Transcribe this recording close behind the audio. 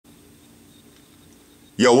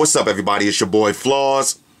Yo, what's up everybody? It's your boy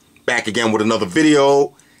Floss, back again with another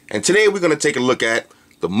video. And today we're going to take a look at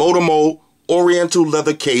the MOTIMO Oriental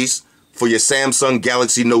Leather Case for your Samsung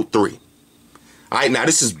Galaxy Note 3. Alright, now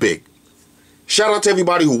this is big. Shout out to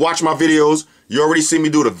everybody who watch my videos. You already see me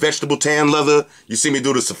do the vegetable tan leather. You see me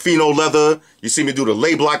do the Safino leather. You see me do the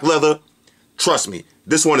lay block leather. Trust me,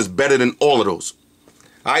 this one is better than all of those.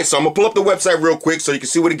 Alright, so I'm going to pull up the website real quick so you can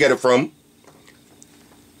see where to get it from.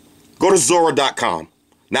 Go to Zora.com.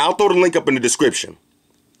 Now, I'll throw the link up in the description.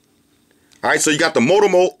 Alright, so you got the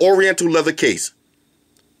MOTIMO Oriental Leather Case.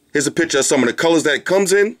 Here's a picture of some of the colors that it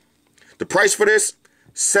comes in. The price for this,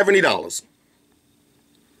 $70.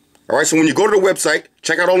 Alright, so when you go to the website,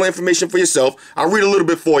 check out all the information for yourself. I'll read a little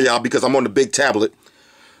bit for y'all because I'm on the big tablet.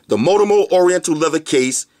 The MOTIMO Oriental Leather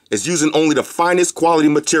Case is using only the finest quality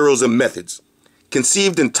materials and methods.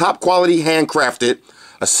 Conceived in top quality handcrafted,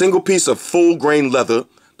 a single piece of full grain leather,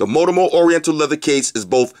 the MOTIMO Oriental Leather Case is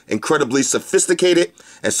both incredibly sophisticated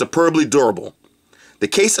and superbly durable. The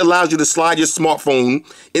case allows you to slide your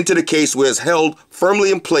smartphone into the case where it's held firmly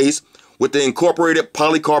in place with the incorporated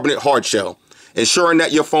polycarbonate hardshell, ensuring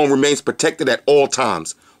that your phone remains protected at all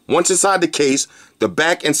times. Once inside the case, the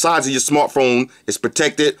back and sides of your smartphone is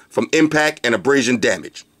protected from impact and abrasion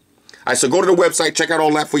damage. Alright, so go to the website, check out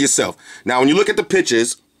all that for yourself. Now, when you look at the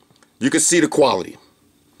pictures, you can see the quality.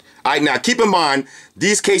 Alright, now keep in mind,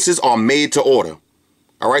 these cases are made to order.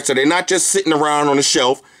 Alright, so they're not just sitting around on the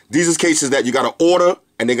shelf. These are cases that you got to order,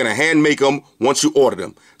 and they're going to hand make them once you order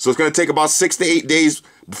them. So it's going to take about 6 to 8 days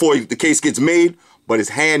before the case gets made, but it's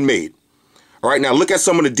handmade. Alright, now look at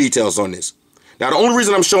some of the details on this. Now, the only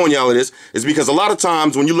reason I'm showing y'all this is because a lot of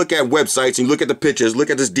times when you look at websites and you look at the pictures,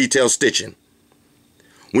 look at this detailed stitching.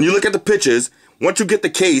 When you look at the pictures, once you get the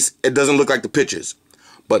case, it doesn't look like the pictures.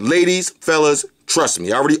 But ladies, fellas, trust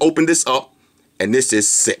me, I already opened this up, and this is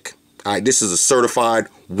sick. All right, this is a certified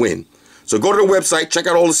win. So go to the website, check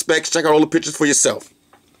out all the specs, check out all the pictures for yourself.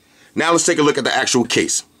 Now let's take a look at the actual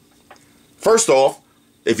case. First off,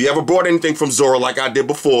 if you ever bought anything from Zora like I did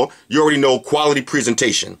before, you already know quality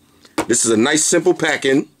presentation. This is a nice, simple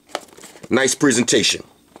packing, nice presentation.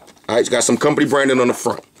 All right, it's got some company branding on the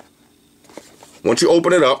front. Once you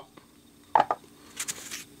open it up,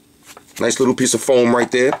 nice little piece of foam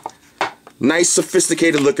right there. Nice,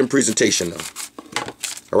 sophisticated looking presentation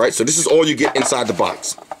though. Alright, so this is all you get inside the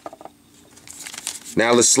box.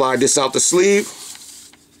 Now let's slide this out the sleeve.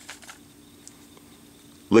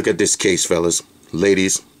 Look at this case, fellas.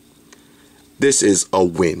 Ladies, this is a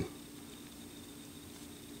win.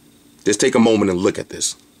 Just take a moment and look at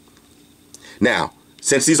this. Now,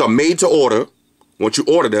 since these are made to order, once you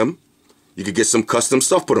order them, you can get some custom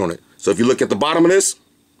stuff put on it. So if you look at the bottom of this,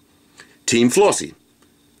 Team Flossy.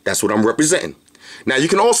 That's what I'm representing. Now, you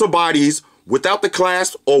can also buy these without the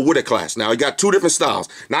clasp or with a clasp. Now, I got two different styles.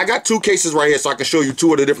 Now, I got two cases right here so I can show you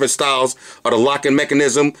two of the different styles of the locking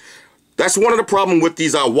mechanism. That's one of the problems with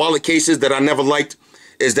these wallet cases that I never liked,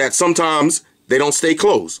 is that sometimes they don't stay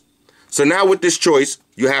closed. So now with this choice,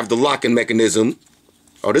 you have the locking mechanism.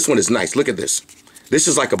 Oh, this one is nice. Look at this. This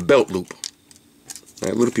is like a belt loop. All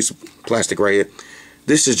right, a little piece of plastic right here.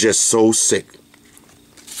 This is just so sick.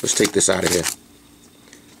 Let's take this out of here.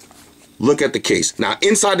 Look at the case. Now,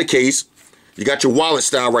 inside the case, you got your wallet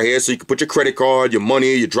style right here, so you can put your credit card, your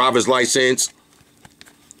money, your driver's license.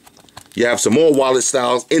 You have some more wallet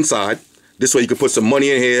styles inside. This way you can put some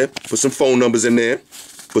money in here, put some phone numbers in there,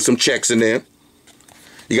 put some checks in there.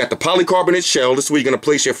 You got the polycarbonate shell. This is where you're going to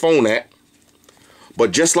place your phone at.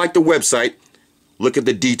 But just like the website, look at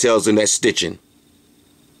the details in that stitching.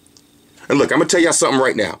 And look, I'm going to tell y'all something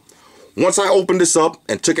right now. Once I opened this up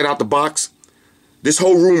and took it out the box, this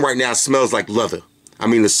whole room right now smells like leather. I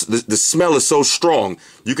mean, the smell is so strong,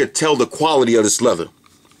 you can tell the quality of this leather.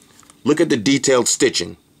 Look at the detailed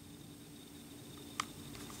stitching.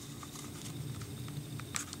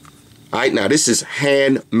 All right, now this is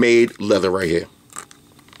handmade leather right here.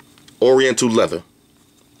 Oriental leather.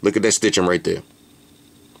 Look at that stitching right there.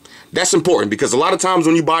 That's important because a lot of times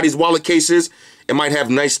when you buy these wallet cases, it might have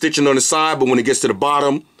nice stitching on the side, but when it gets to the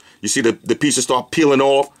bottom, you see the pieces start peeling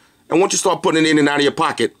off. And once you start putting it in and out of your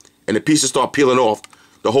pocket and the pieces start peeling off,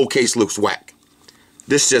 the whole case looks whack.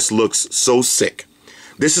 This just looks so sick.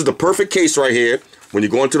 This is the perfect case right here when you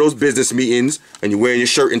go into those business meetings and you're wearing your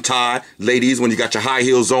shirt and tie. Ladies, when you got your high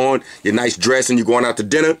heels on, your nice dress, and you're going out to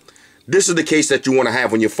dinner, this is the case that you want to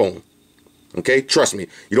have on your phone. Okay, trust me.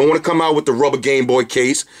 You don't want to come out with the rubber Game Boy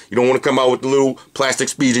case. You don't want to come out with the little plastic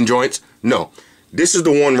speeding joints. No, this is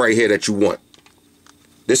the one right here that you want.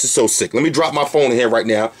 This is so sick. Let me drop my phone in here right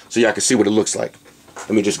now so y'all can see what it looks like.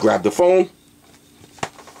 Let me just grab the phone.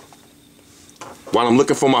 while I'm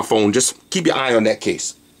looking for my phone, just keep your eye on that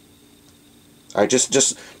case. All right,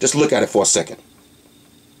 just look at it for a second.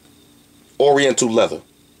 Oriental leather.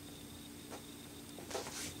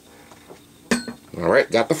 All right,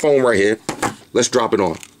 got the phone right here. Let's drop it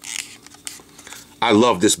on. I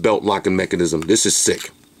love this belt locking mechanism. This is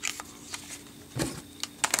sick.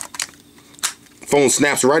 Phone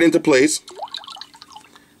snaps right into place.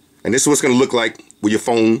 And this is what's going to look like with your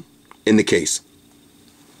phone in the case.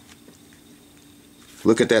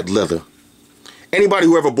 Look at that leather. Anybody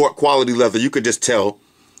who ever bought quality leather, you could just tell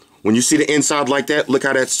when you see the inside like that. Look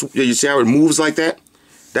how you see how it moves like that?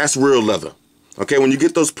 That's real leather. Okay, when you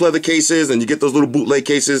get those pleather cases and you get those little bootleg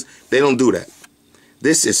cases, they don't do that.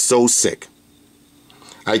 This is so sick.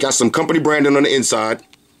 I got some company branding on the inside.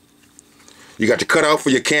 You got your cutout for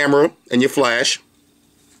your camera and your flash.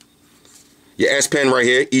 Your S Pen right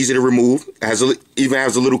here, easy to remove. Even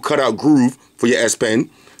has a little cutout groove for your S Pen,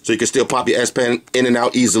 so you can still pop your S Pen in and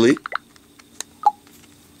out easily.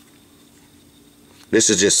 This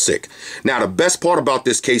is just sick. Now, the best part about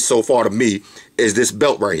this case so far to me is this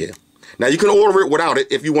belt right here. Now, you can order it without it.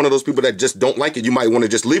 If you're one of those people that just don't like it, you might want to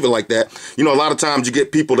just leave it like that. You know, a lot of times you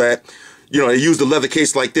get people that, you know, they use the leather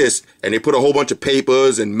case like this, and they put a whole bunch of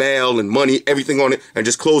papers and mail and money, everything on it, and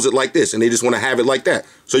just close it like this, and they just want to have it like that.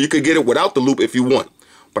 So you could get it without the loop if you want.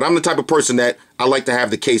 But I'm the type of person that I like to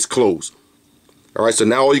have the case closed. All right, so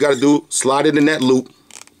now all you got to do, slide it in that loop.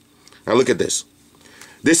 Now look at this.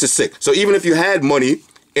 This is sick. So even if you had money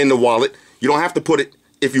in the wallet, you don't have to put it,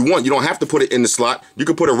 if you want, you don't have to put it in the slot. You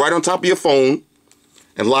can put it right on top of your phone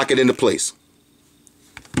and lock it into place.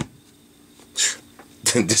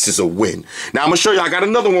 This is a win. Now I'm going to show you, I got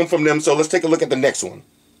another one from them, so let's take a look at the next one.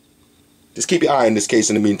 Just keep your eye on this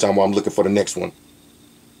case in the meantime while I'm looking for the next one.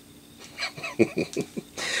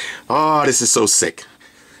 Oh, this is so sick.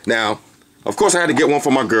 Now, of course I had to get one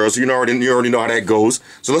for my girls. You already know how that goes.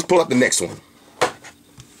 So let's pull up the next one.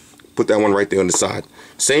 Put that one right there on the side.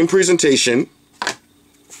 Same presentation.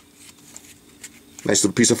 Nice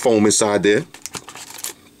little piece of foam inside there.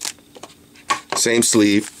 Same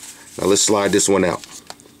sleeve. Now let's slide this one out.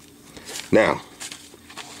 Now,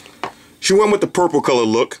 she went with the purple color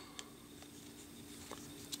look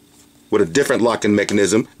with a different locking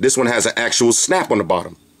mechanism. This one has an actual snap on the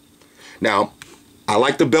bottom. Now, I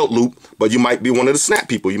like the belt loop, but you might be one of the snap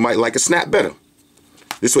people. You might like a snap better.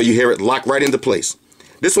 This way you hear it lock right into place.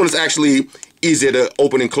 This one is actually easier to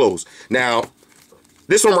open and close. Now,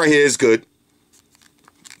 this one right here is good.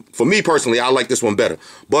 For me personally, I like this one better.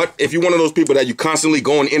 But if you're one of those people that you constantly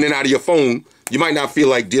going in and out of your phone, you might not feel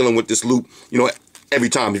like dealing with this loop, you know, every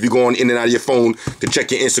time. If you're going in and out of your phone to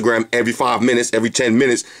check your Instagram every 5 minutes, every 10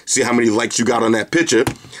 minutes, see how many likes you got on that picture,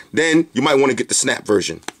 then you might want to get the snap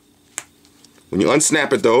version. When you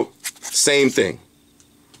unsnap it though, same thing.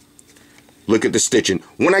 Look at the stitching.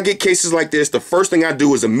 When I get cases like this, the first thing I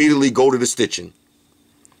do is immediately go to the stitching.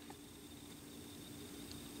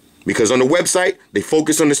 Because on the website, they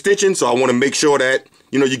focus on the stitching, so I want to make sure that,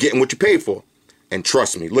 you know, you're getting what you paid for. And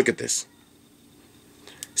trust me, look at this.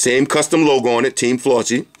 Same custom logo on it, Team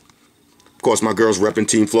Flossy. Of course, my girl's repping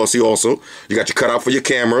Team Flossy also. You got your cutout for your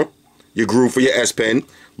camera, your groove for your S Pen.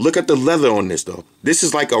 Look at the leather on this though. This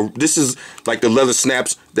is like the leather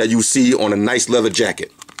snaps that you see on a nice leather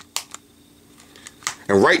jacket.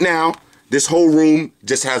 And right now, this whole room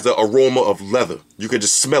just has the aroma of leather. You can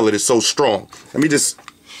just smell it. It's so strong. Let me just...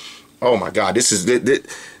 Oh my God, this is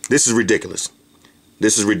ridiculous.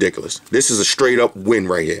 This is ridiculous. This is a straight up win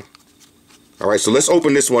right here. All right, so let's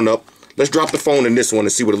open this one up. Let's drop the phone in this one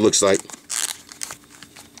and see what it looks like.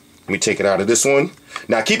 Let me take it out of this one.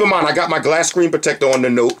 Now keep in mind, I got my glass screen protector on the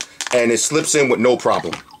Note and it slips in with no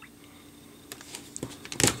problem.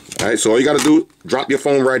 All right, so all you gotta do, drop your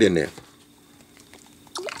phone right in there.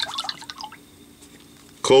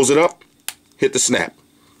 Close it up, hit the snap.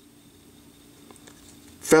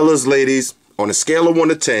 Fellas, ladies, on a scale of 1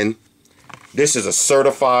 to 10, this is a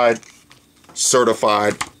certified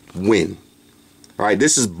win. All right,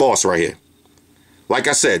 this is boss right here. Like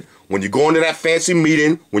I said, when you're going to that fancy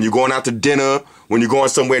meeting, when you're going out to dinner, when you're going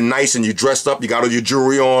somewhere nice and you dressed up, you got all your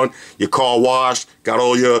jewelry on, your car washed, got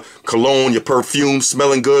all your cologne, your perfume,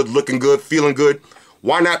 smelling good, looking good, feeling good.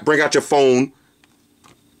 Why not bring out your phone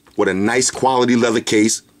with a nice quality leather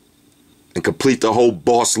case and complete the whole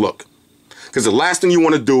boss look? Because the last thing you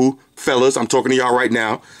want to do, fellas, I'm talking to y'all right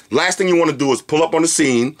now, last thing you want to do is pull up on the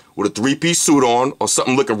scene with a 3-piece suit on or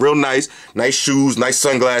something looking real nice, nice shoes, nice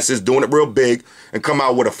sunglasses, doing it real big, and come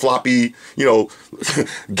out with a floppy, you know,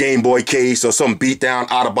 Game Boy case or some beat down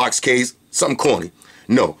out-of-box case, something corny.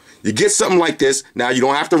 No, you get something like this. Now, you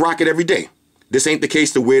don't have to rock it every day. This ain't the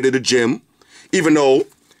case to wear to the gym, even though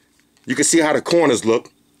you can see how the corners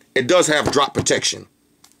look. It does have drop protection.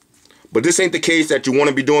 But this ain't the case that you want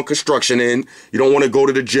to be doing construction in. You don't want to go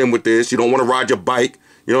to the gym with this. You don't want to ride your bike.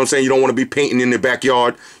 You know what I'm saying? You don't want to be painting in the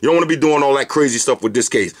backyard. You don't want to be doing all that crazy stuff with this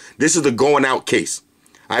case. This is the going out case.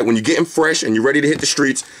 All right, when you're getting fresh and you're ready to hit the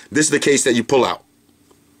streets, this is the case that you pull out.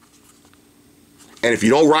 And if you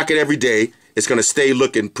don't rock it every day, it's going to stay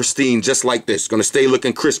looking pristine just like this. It's going to stay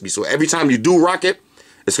looking crispy. So every time you do rock it,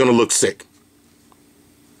 it's going to look sick.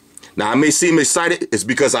 Now, I may seem excited. It's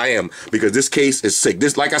because I am. Because this case is sick.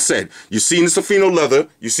 This, like I said, you've seen the Safino leather.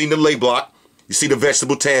 You've seen the lay block. You see the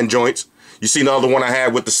vegetable tan joints. You see the other one I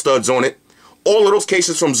had with the studs on it. All of those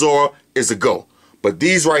cases from Zora is a go. But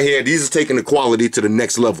these right here, these are taking the quality to the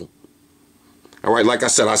next level. All right, like I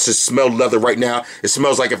said, I just smell leather right now. It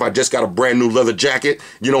smells like if I just got a brand new leather jacket.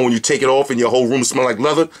 You know, when you take it off and your whole room smells like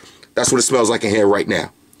leather, that's what it smells like in here right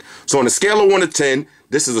now. So on a scale of 1 to 10,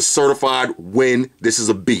 this is a certified win. This is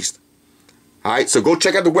a beast. All right, so go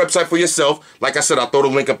check out the website for yourself. Like I said, I'll throw the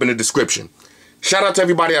link up in the description. Shout out to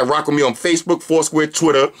everybody that rock with me on Facebook, Foursquare,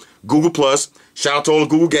 Twitter, Google+. Shout out to all the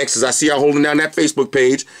Google gangsters. I see y'all holding down that Facebook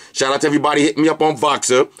page. Shout out to everybody hitting me up on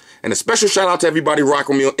Voxer. And a special shout out to everybody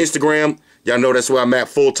rocking with me on Instagram. Y'all know that's where I'm at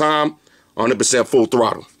full time, 100% full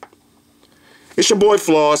throttle. It's your boy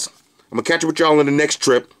Floss. I'm going to catch up with y'all on the next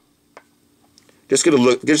trip. Just get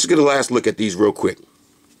a last look at these real quick.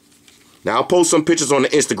 Now, I'll post some pictures on the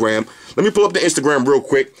Instagram. Let me pull up the Instagram real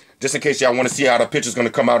quick, just in case y'all want to see how the picture's going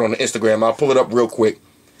to come out on the Instagram. I'll pull it up real quick.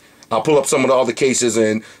 I'll pull up some of the other cases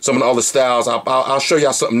and some of the other styles. I'll show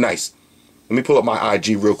y'all something nice. Let me pull up my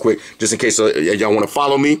IG real quick, just in case y'all want to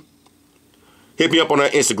follow me. Hit me up on our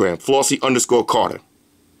Instagram, Flossy_Carter.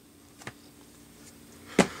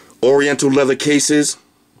 Oriental leather cases.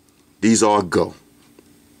 These are a go.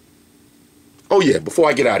 Oh yeah, before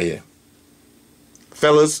I get out of here.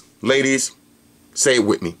 Fellas, ladies, say it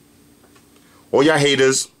with me. All y'all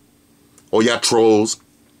haters, all y'all trolls,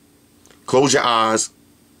 close your eyes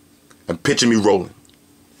and picture me rolling.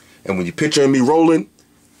 And when you're picturing me rolling,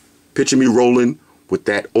 picture me rolling with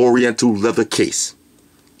that Oriental leather case,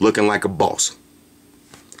 looking like a boss.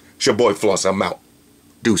 It's your boy Floss. I'm out.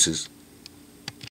 Deuces.